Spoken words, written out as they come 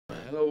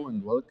Hello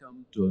and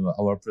welcome to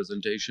our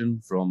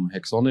presentation from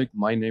Hexonic.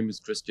 My name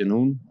is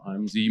Huhn.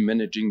 I'm the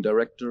managing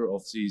director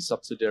of the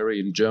subsidiary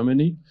in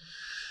Germany.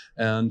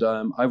 And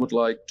I would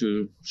like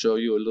to show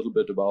you a little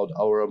bit about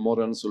our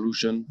modern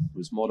solution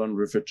with modern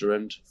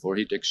refrigerant for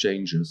heat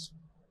exchangers.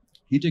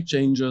 Heat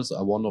exchangers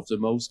are one of the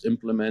most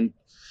implemented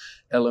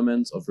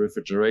elements of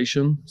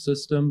refrigeration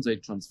system. They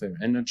transfer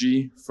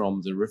energy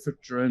from the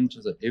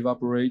refrigerant that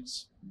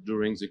evaporates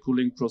during the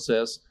cooling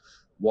process,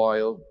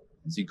 while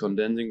the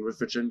condensing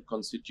refrigerant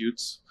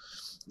constitutes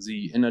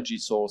the energy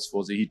source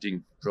for the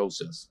heating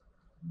process.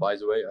 By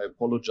the way, I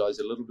apologize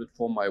a little bit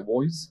for my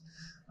voice.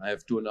 I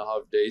have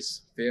 2.5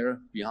 days fair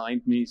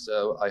behind me,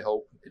 so I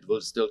hope it will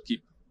still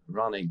keep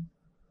running.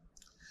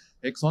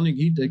 Hexonic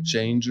heat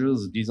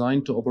exchangers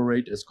designed to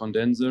operate as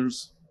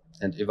condensers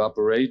and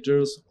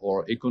evaporators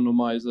or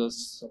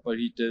economizers,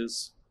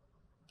 superheaters,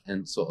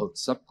 and so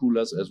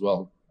subcoolers as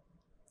well.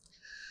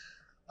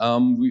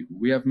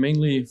 We have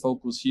mainly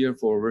focused here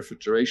for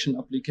refrigeration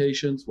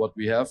applications. What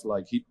we have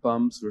like heat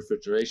pumps,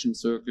 refrigeration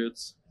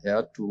circuits,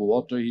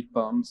 air-to-water heat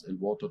pumps, and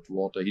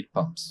water-to-water heat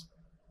pumps.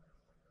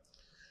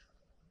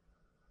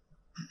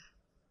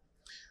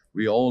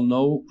 We all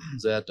know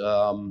that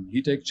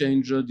heat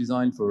exchanger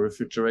designed for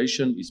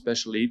refrigeration,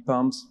 especially heat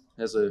pumps,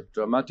 has a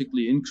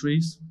dramatically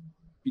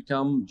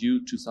become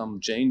due to some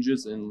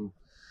changes in,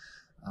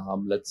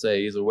 let's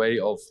say, the way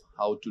of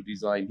how to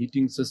design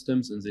heating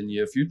systems in the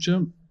near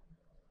future.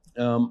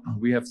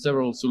 We have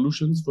several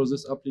solutions for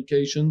these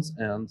applications,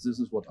 and this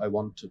is what I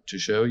wanted to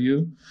show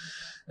you.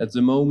 At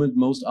the moment,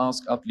 most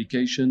asked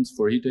applications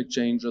for heat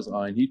exchangers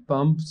are in heat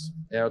pumps,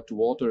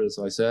 air-to-water, as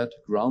I said,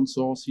 ground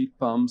source heat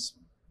pumps,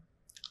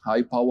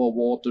 high-power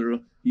water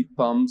heat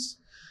pumps,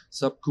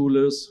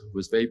 subcoolers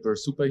with vapor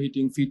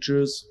superheating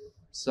features,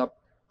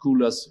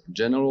 subcoolers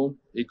general,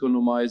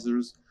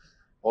 economizers,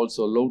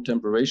 also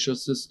low-temperature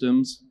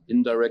systems,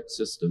 indirect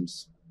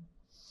systems.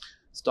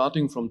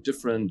 Starting from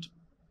different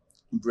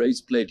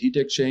braze plate heat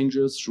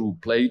exchangers through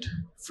plate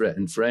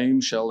and frame,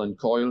 shell and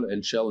coil,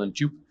 and shell and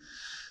tube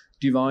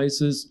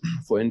devices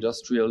for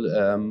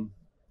industrial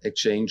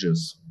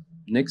exchangers.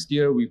 Next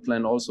year, we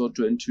plan also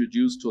to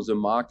introduce to the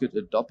market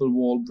a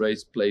double-wall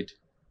braze plate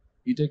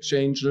heat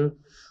exchanger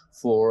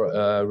for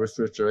a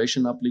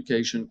refrigeration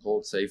application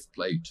called Safe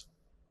Plate.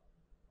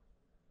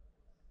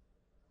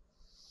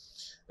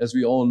 As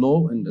we all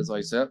know, and as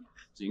I said,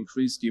 the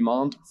increased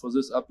demand for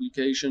this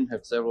application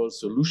have several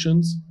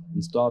solutions,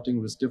 and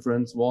starting with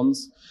different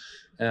ones.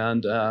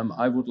 And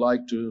I would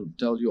like to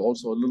tell you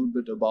also a little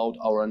bit about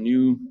our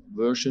new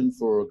version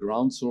for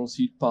ground source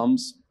heat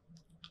pumps,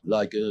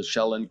 like a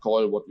shell and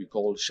coil, what we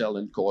call shell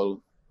and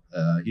coil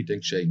heat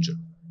exchanger.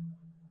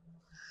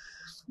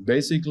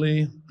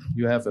 Basically,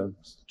 you have a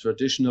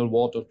traditional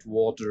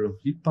water-to-water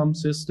heat pump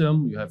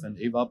system, you have an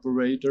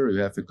evaporator, you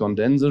have a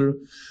condenser,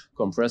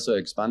 compressor,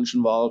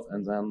 expansion valve,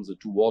 and then the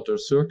two water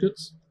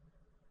circuits.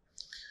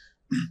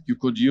 You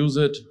could use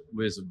it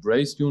with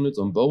brazed units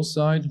on both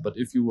sides, but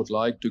if you would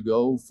like to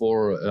go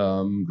for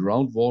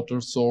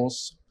groundwater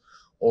source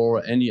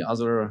or any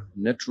other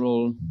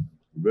natural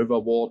river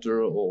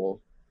water or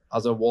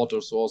other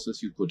water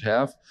sources you could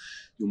have,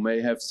 you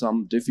may have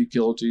some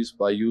difficulties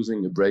by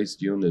using a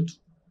brazed unit.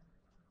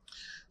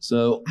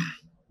 So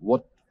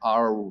what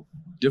are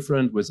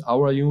different with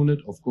our unit?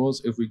 Of course,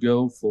 if we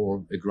go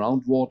for a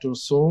groundwater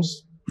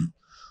source,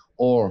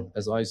 or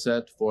as I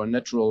said, for a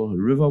natural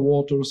river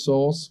water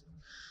source,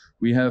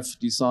 we have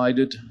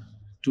decided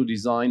to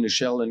design a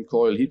shell and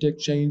coil heat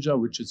exchanger,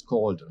 which is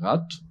called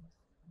RAT.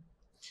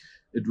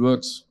 It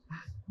works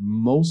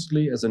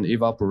mostly as an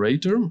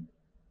evaporator.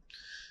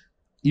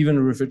 Even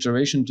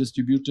refrigeration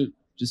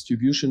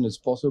distribution is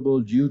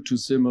possible due to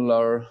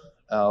similar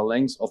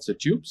lengths of the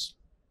tubes.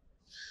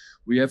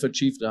 We have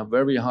achieved a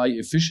very high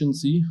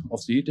efficiency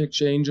of the heat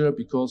exchanger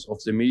because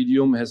of the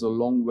medium has a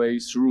long way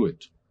through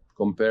it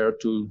compared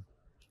to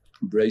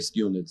brazed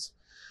units.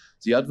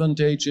 The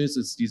advantage is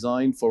it's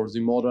designed for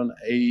the modern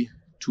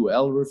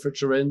A2L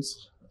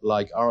refrigerants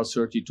like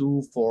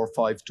R32,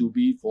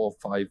 452B,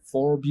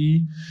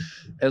 454B,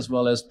 as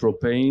well as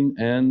propane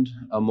and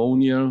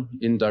ammonia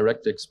in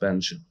direct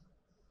expansion.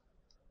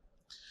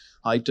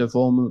 High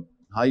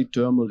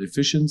thermal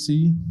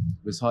efficiency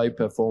with high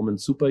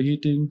performance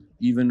superheating,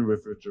 even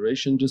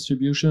refrigeration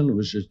distribution,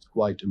 which is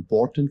quite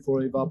important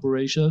for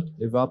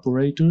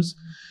evaporators,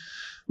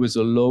 with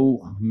a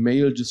low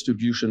male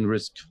distribution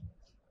risk.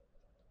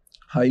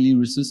 Highly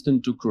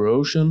resistant to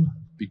corrosion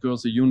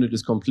because the unit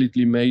is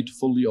completely made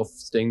fully of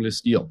stainless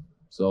steel.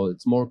 So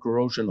it's more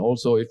corrosion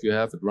also if you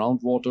have a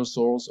groundwater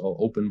source or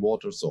open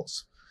water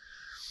source.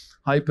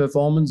 High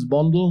performance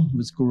bundle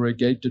with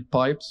corrugated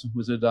pipes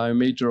with a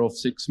diameter of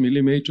 6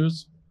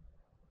 millimeters.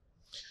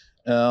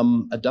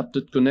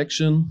 Adapted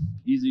connection,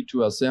 easy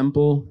to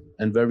assemble,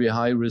 and very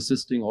high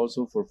resisting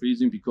also for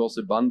freezing because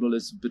the bundle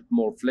is a bit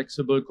more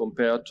flexible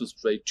compared to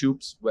straight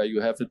tubes where you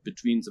have it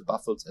between the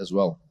baffles as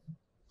well.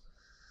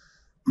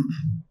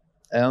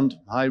 And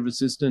high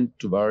resistant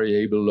to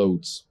variable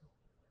loads.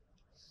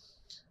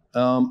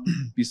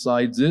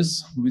 Besides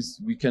this,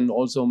 we can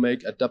also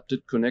make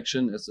adapted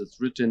connection as it's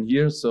written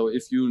here. So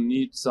if you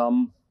need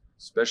some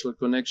special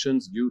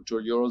connections due to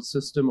your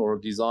system or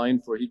design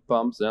for heat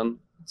pumps, then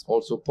it's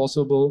also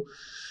possible,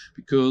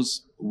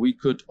 because we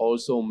could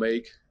also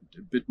make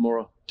a bit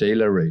more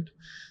tailor-made.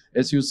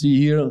 As you see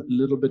here, a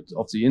little bit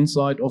of the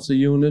inside of the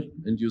unit,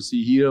 and you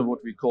see here what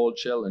we call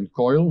shell and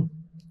coil,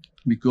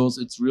 because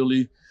it's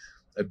really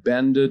a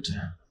banded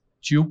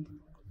tube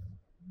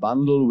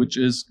bundle which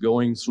is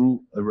going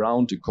through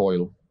around the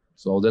coil.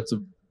 So that's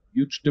a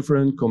huge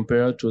difference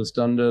compared to a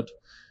standard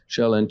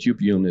shell and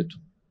tube unit.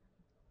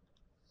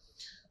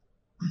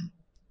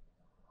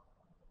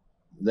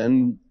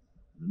 Then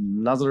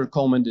another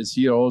comment is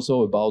here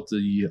also about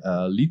the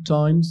lead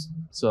times.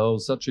 So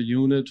such a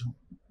unit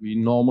we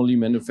normally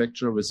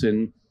manufacture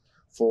within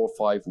 4 or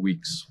 5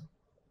 weeks.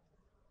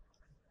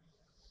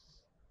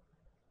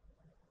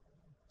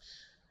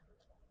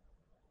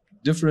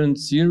 Different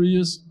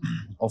series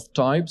of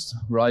types.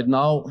 Right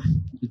now,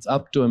 it's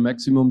up to a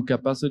maximum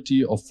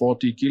capacity of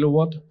 40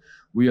 kilowatt.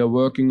 We are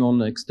working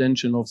on an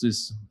extension of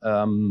this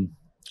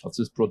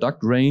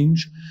product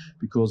range,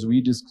 because we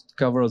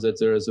discover that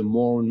there is a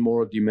more and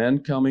more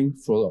demand coming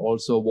for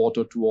also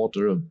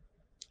water-to-water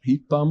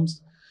heat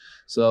pumps.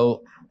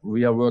 So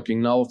we are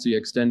working now with the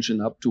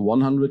extension up to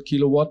 100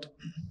 kilowatt.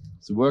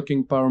 The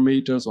working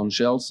parameters on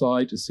shell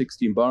side is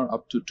 16 bar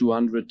up to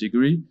 200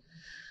 degree.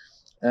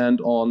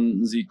 And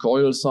on the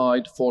coil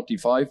side,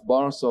 45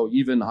 bar, so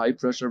even high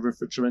pressure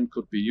refrigerant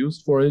could be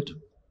used for it.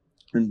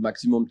 And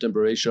maximum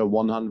temperature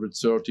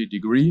 130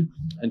 degree.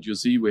 And you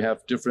see we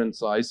have different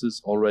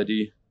sizes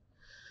already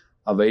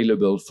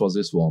available for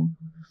this one.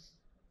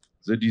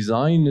 The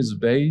design is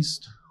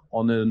based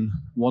on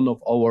one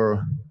of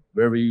our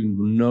very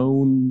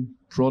known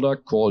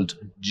product called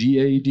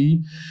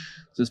GAD.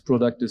 This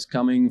product is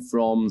coming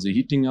from the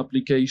heating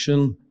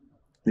application.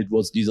 It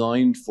was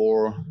designed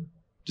for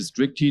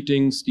district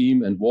heating,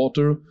 steam and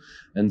water,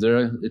 and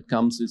there it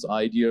comes this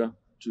idea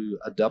to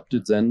adapt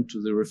it then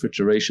to the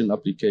refrigeration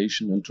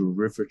application and to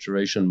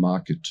refrigeration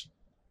market.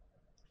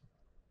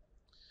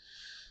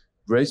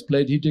 Braze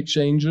plate heat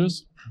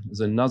exchangers is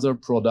another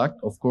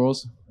product, of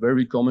course,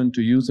 very common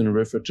to use in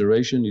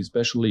refrigeration,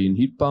 especially in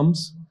heat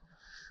pumps.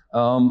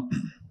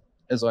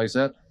 As I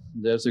said,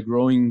 there's a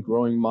growing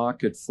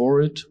market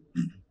for it.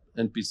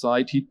 And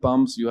beside heat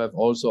pumps, you have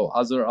also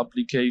other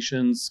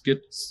applications,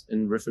 skids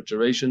in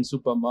refrigeration,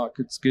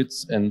 supermarket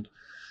skids, and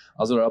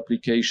other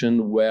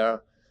applications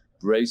where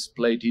braze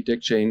plate heat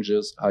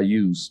exchangers are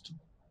used.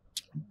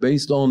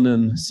 Based on a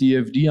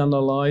CFD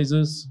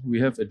analysis, we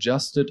have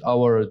adjusted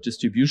our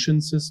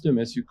distribution system,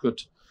 as you could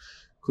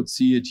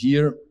see it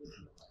here.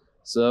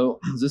 So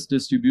this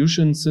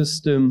distribution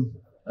system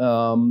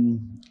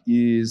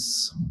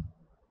is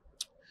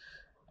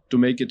to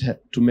make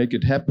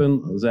it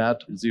happen that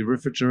the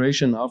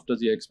refrigeration after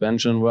the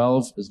expansion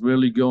valve is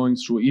really going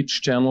through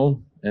each channel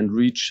and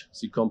reach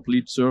the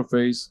complete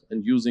surface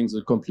and using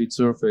the complete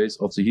surface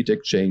of the heat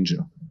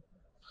exchanger.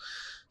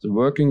 The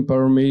working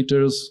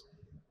parameters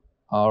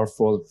are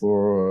for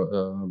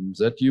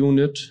that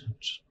unit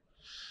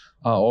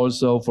are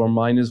also for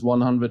minus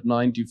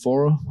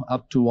 194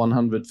 up to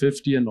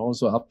 150 and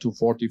also up to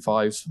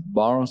 45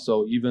 bar.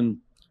 So even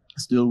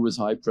still with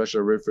high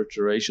pressure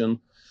refrigeration,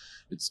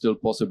 it's still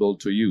possible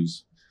to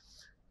use.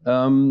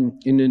 In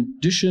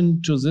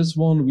addition to this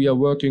one, we are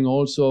working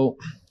also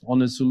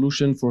on a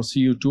solution for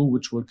CO2,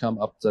 which will come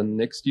up then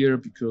next year,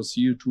 because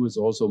CO2 is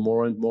also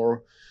more and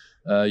more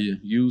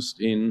used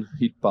in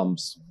heat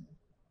pumps.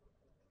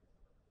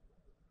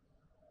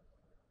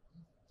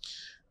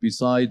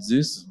 Besides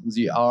this,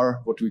 the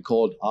what we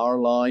call R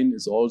line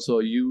is also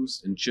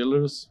used in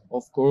chillers,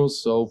 of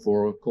course, so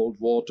for cold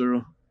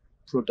water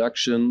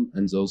production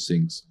and those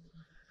things.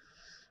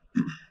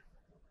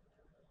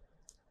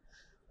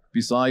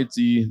 Besides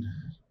the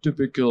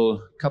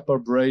typical copper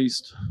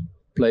brazed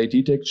plate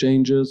heat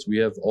exchangers, we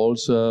have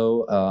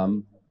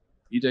also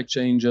heat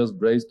exchangers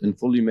brazed and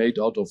fully made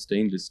out of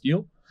stainless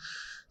steel.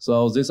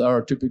 So these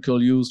are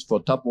typically used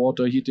for tap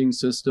water heating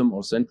system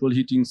or central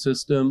heating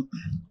system,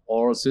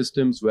 or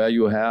systems where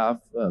you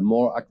have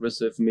more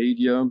aggressive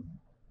media,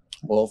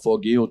 or for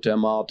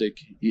geothermal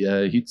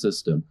heat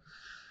system.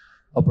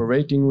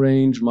 Operating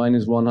range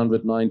minus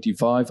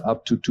 195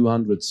 up to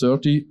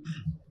 230.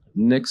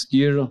 Next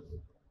year,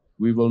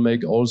 we will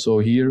make also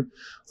here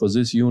for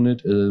this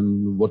unit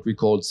what we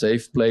call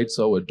safe plate,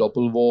 so a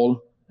double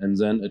wall, and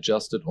then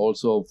adjust it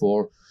also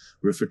for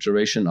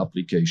refrigeration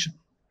application.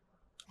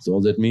 So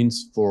that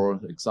means,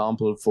 for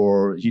example,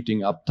 for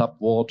heating up tap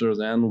water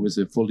then with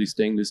a fully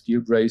stainless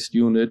steel brazed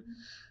unit,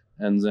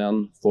 and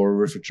then for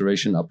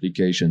refrigeration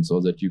application, so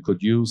that you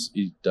could use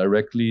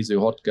directly the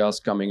hot gas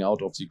coming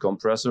out of the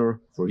compressor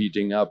for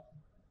heating up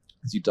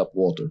the tap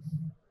water.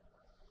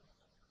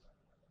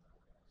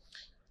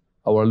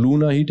 Our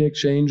lunar heat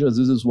exchanger,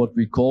 this is what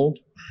we called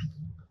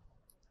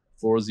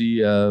for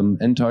the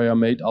entire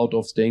made out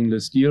of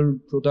stainless steel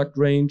product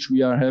range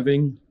we are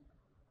having.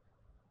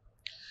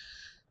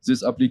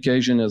 This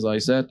application, as I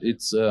said,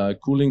 it's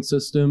cooling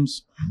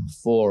systems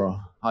for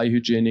high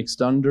hygienic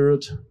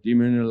standard,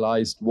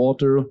 demineralized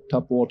water,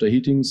 tap water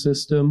heating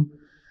system.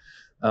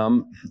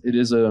 It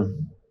is a,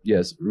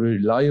 yes,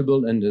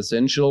 reliable and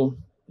essential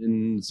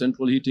in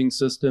central heating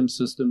systems,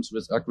 systems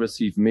with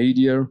aggressive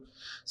media,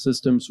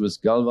 systems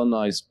with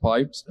galvanized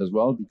pipes as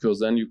well,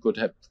 because then you could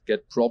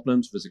get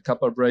problems with a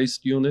copper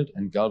brazed unit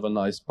and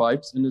galvanized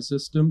pipes in the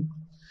system.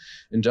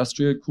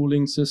 Industrial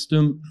cooling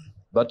system,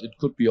 but it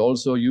could be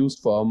also used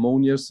for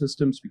ammonia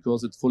systems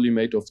because it's fully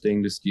made of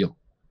stainless steel.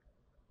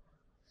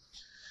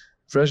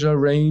 Pressure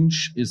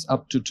range is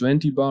up to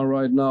 20 bar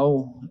right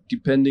now,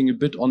 depending a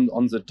bit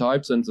on the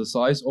types and the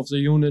size of the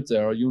unit.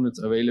 There are units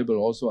available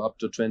also up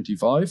to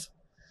 25.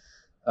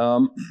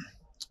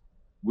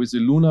 With the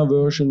Luna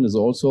version, it's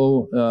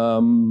also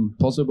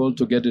possible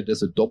to get it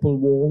as a double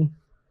wall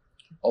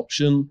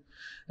option.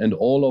 And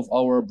all of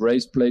our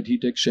brazed plate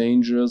heat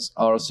exchangers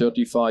are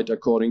certified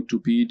according to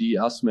PED,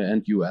 ASME,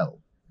 and UL.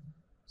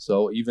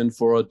 So even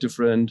for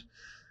different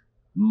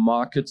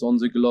markets on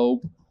the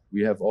globe,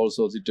 we have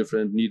also the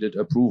different needed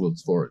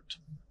approvals for it.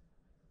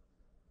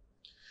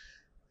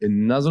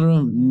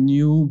 Another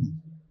new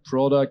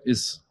product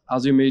is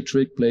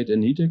asymmetric plate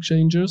and heat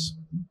exchangers,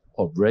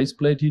 or brazed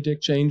plate heat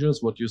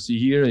exchangers. What you see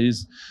here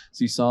is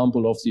the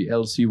sample of the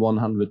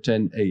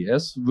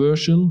LC110AS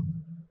version.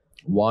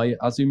 Why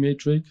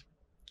asymmetric?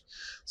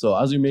 So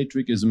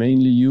asymmetric is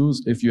mainly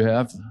used if you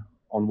have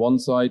on one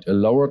side a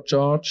lower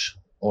charge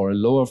or a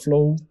lower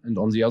flow, and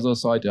on the other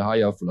side a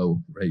higher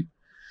flow rate.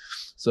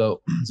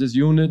 So these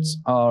units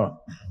are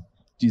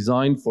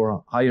designed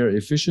for higher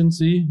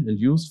efficiency and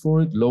used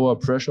for it, lower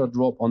pressure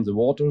drop on the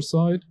water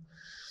side,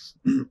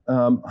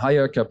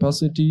 higher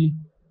capacity,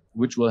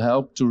 which will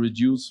help to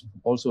reduce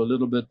also a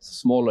little bit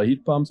smaller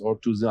heat pumps, or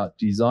to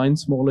design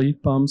smaller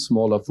heat pumps,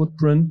 smaller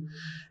footprint,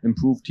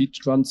 improved heat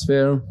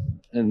transfer,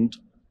 and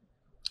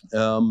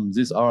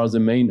these are the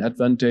main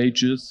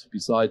advantages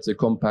besides the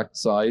compact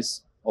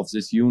size of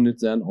this unit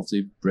then of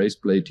the brazed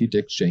plate heat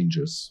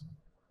exchangers.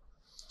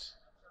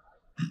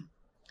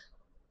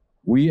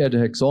 We at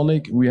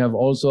Hexonic, we have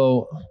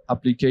also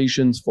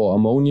applications for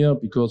ammonia,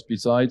 because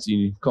besides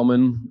the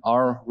common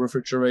R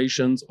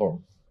refrigerations, or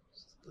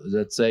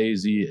let's say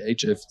the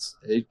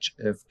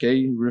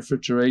HFK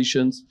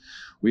refrigerations,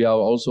 we are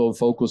also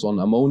focused on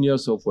ammonia,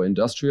 so for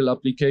industrial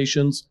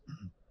applications.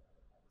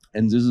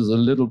 And this is a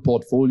little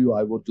portfolio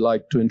I would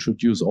like to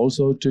introduce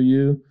also to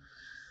you.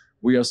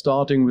 We are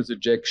starting with the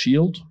Jack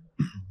Shield.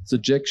 The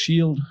Jack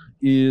Shield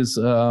is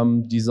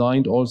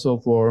designed also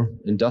for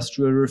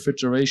industrial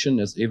refrigeration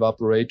as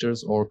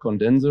evaporators or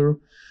condenser.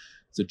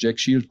 The Jack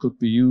Shield could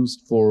be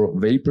used for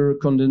vapor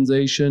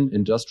condensation,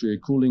 industrial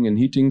cooling and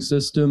heating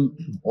system,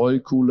 oil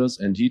coolers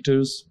and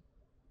heaters,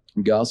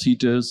 gas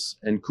heaters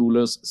and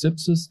coolers, SIP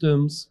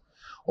systems,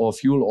 or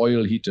fuel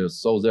oil heaters.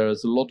 So there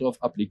is a lot of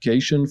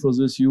application for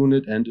this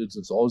unit, and it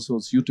is also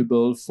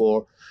suitable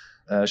for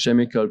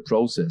chemical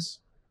process.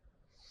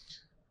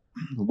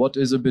 What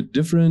is a bit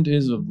different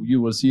is, you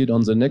will see it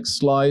on the next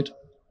slide,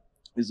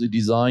 is the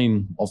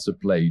design of the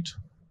plate.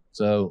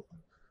 So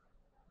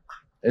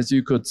as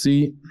you could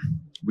see,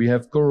 we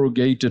have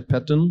corrugated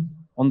pattern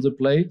on the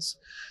plates.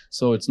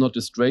 So it's not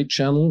a straight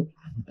channel,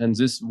 and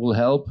this will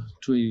help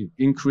to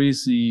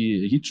increase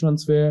the heat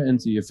transfer and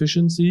the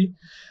efficiency.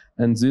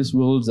 And this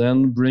will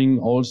then bring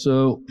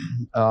also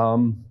a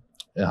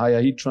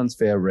higher heat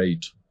transfer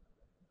rate.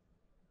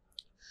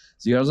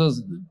 The other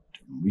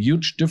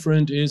huge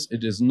difference is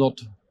it is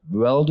not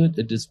welded,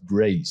 it is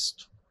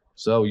brazed.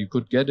 So you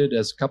could get it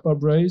as copper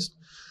brazed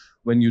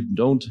when you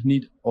don't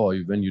need, or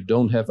when you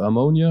don't have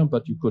ammonia,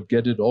 but you could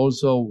get it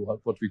also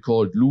what we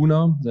call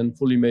Luna, then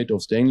fully made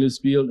of stainless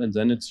steel, and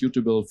then it's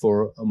suitable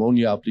for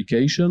ammonia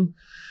application.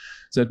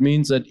 That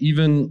means that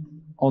even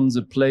on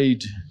the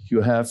plate,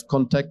 you have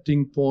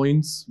contacting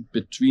points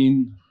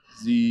between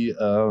the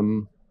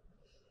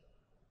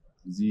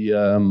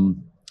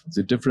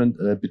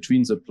different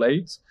between the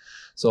plates.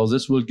 So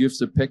this will give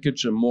the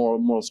package a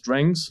more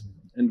strength,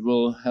 and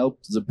will help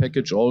the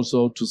package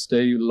also to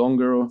stay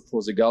longer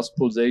for the gas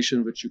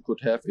pulsation, which you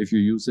could have if you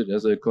use it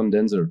as a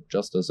condenser,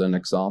 just as an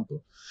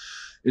example.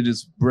 It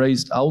is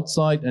brazed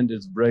outside and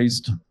it's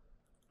brazed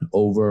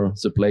over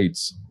the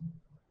plates.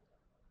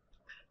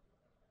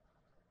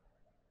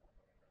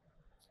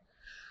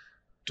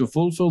 To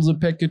fulfill the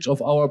package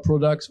of our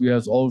products, we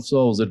have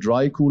also the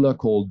dry cooler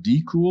called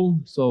D-Cool.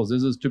 So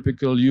this is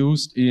typically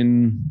used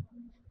in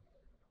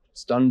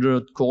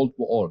standard cold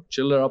or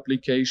chiller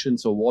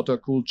applications, so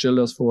water-cooled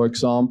chillers, for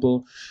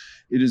example.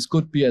 It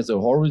could be as a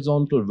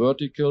horizontal,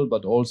 vertical,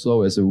 but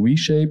also as a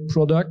V-shaped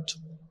product.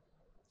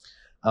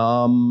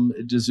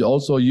 It is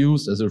also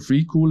used as a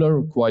free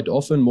cooler quite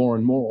often, more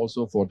and more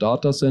also for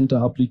data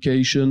center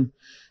application.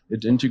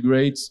 It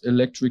integrates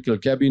electrical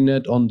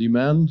cabinet on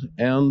demand,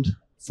 and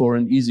for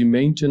an easy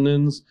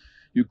maintenance,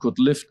 you could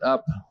lift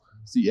up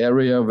the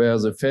area where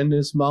the fan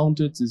is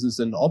mounted. This is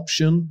an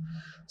option.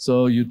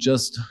 So you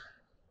just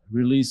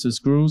release the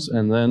screws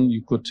and then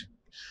you could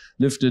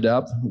lift it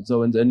up.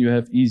 So, and then you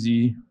have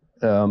easy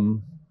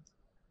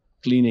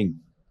cleaning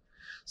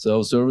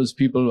So service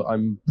people,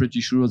 I'm pretty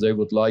sure they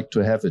would like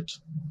to have it.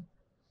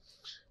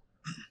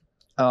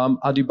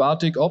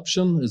 Adiabatic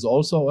option is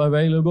also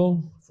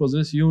available for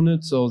this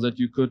unit, so that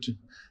you could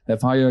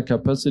have higher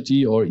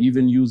capacity or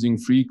even using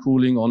free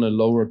cooling on a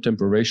lower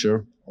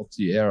temperature of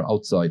the air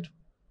outside.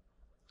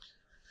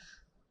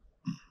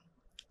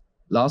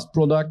 Last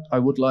product I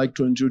would like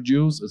to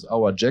introduce is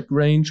our jack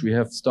range. We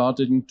have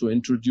started to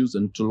introduce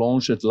and to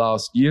launch it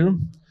last year.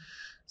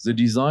 The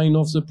design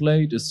of the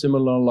plate is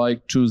similar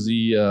like to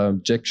the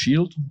jack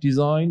shield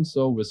design,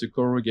 so with a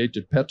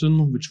corrugated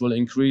pattern, which will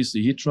increase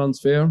the heat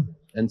transfer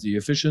and the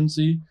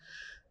efficiency.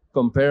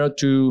 Compared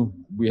to,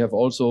 we have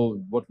also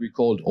what we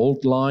called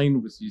old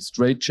line with these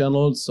straight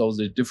channels, so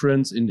the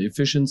difference in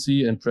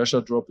efficiency and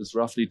pressure drop is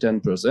roughly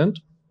 10%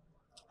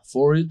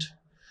 for it.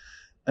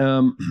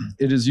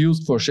 It is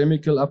used for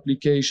chemical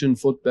application,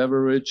 food,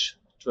 beverage,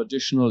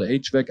 traditional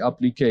HVAC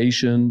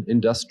application,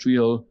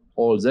 industrial,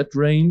 all that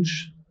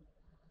range.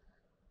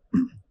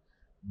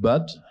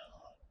 But,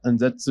 and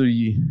that's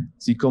the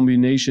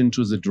combination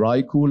to the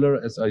dry cooler.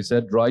 As I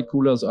said, dry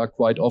coolers are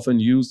quite often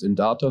used in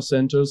data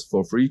centers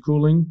for free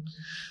cooling.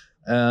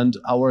 And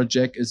our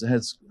jack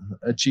has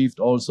achieved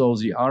also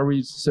the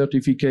RE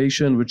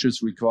certification, which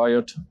is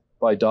required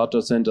by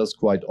data centers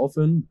quite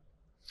often.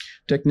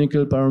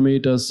 Technical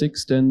parameters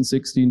 6, 10,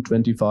 16,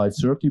 25,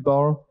 30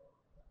 bar.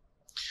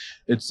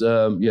 It's,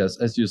 yes,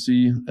 as you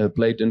see, a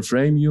plate and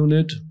frame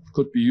unit.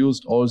 Could be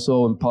used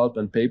also in pulp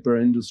and paper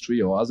industry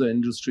or other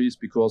industries,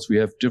 because we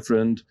have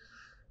different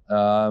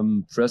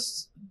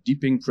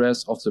deeping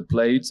press of the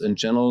plates and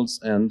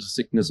channels and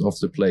thickness of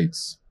the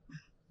plates.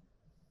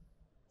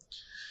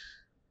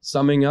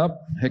 Summing up,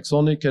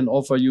 Hexonic can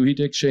offer you heat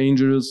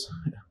exchangers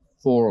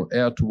for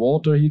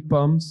air-to-water heat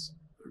pumps,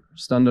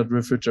 standard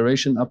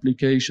refrigeration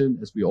application,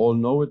 as we all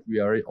know it, we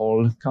are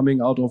all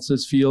coming out of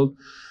this field,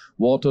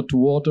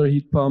 water-to-water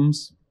heat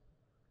pumps.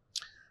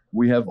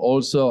 We have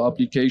also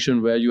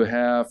application where you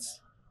have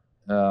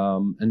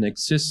an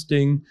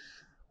existing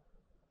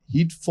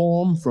heat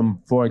form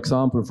from, for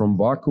example, from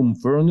vacuum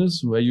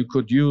furnace, where you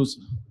could use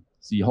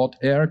the hot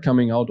air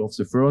coming out of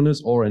the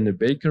furnace or in a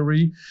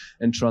bakery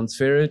and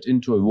transfer it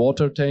into a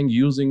water tank,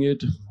 using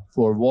it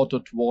for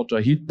water-to-water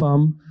heat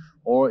pump.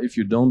 Or if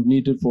you don't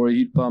need it for a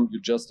heat pump,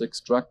 you just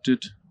extract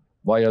it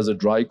via the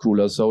dry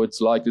cooler. So it's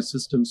like a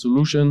system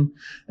solution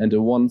and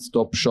a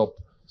one-stop shop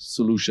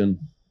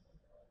solution.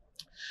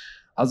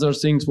 Other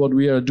things what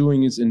we are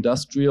doing is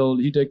industrial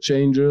heat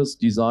exchangers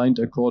designed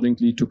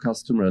accordingly to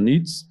customer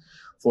needs.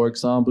 For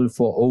example,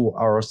 for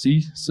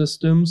ORC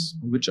systems,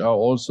 which are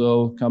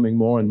also coming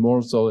more and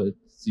more. So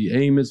the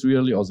aim is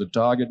really, or the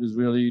target is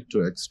really,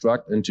 to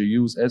extract and to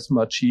use as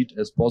much heat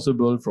as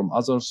possible from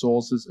other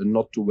sources and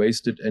not to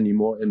waste it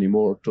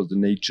anymore to the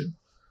nature.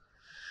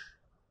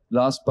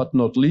 Last but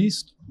not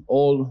least,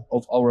 all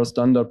of our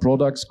standard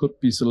products could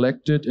be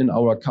selected in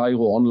our Cairo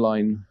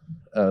online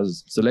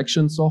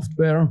selection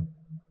software.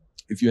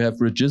 If you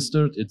have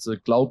registered, it's a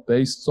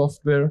cloud-based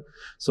software.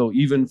 So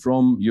even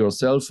from your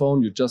cell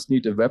phone, you just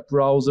need a web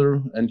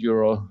browser and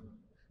your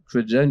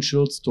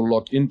credentials to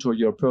log into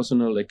your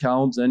personal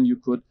account. Then you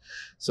could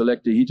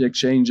select a heat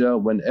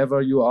exchanger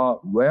whenever you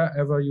are,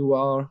 wherever you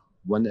are,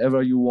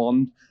 whenever you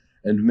want.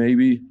 And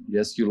maybe,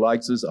 yes, you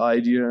like this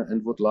idea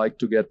and would like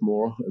to get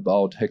more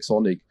about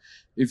Hexonic.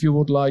 If you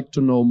would like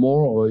to know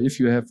more, or if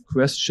you have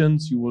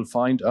questions, you will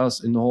find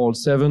us in Hall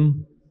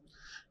 7.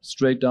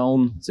 Straight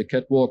down the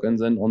catwalk and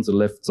then on the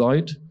left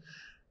side.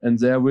 And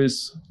there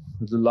is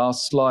the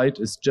last slide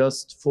is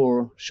just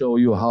for show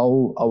you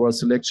how our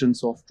selection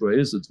software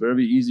is. It's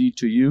very easy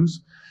to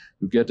use.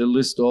 You get a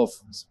list of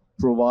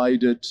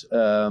provided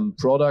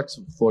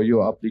products for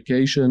your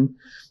application,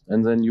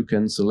 and then you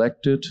can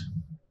select it.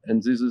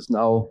 And this is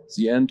now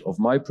the end of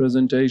my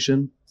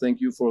presentation. Thank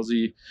you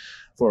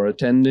for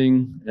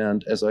attending.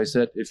 And as I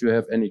said, if you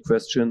have any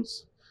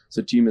questions,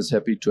 the team is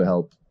happy to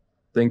help.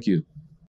 Thank you.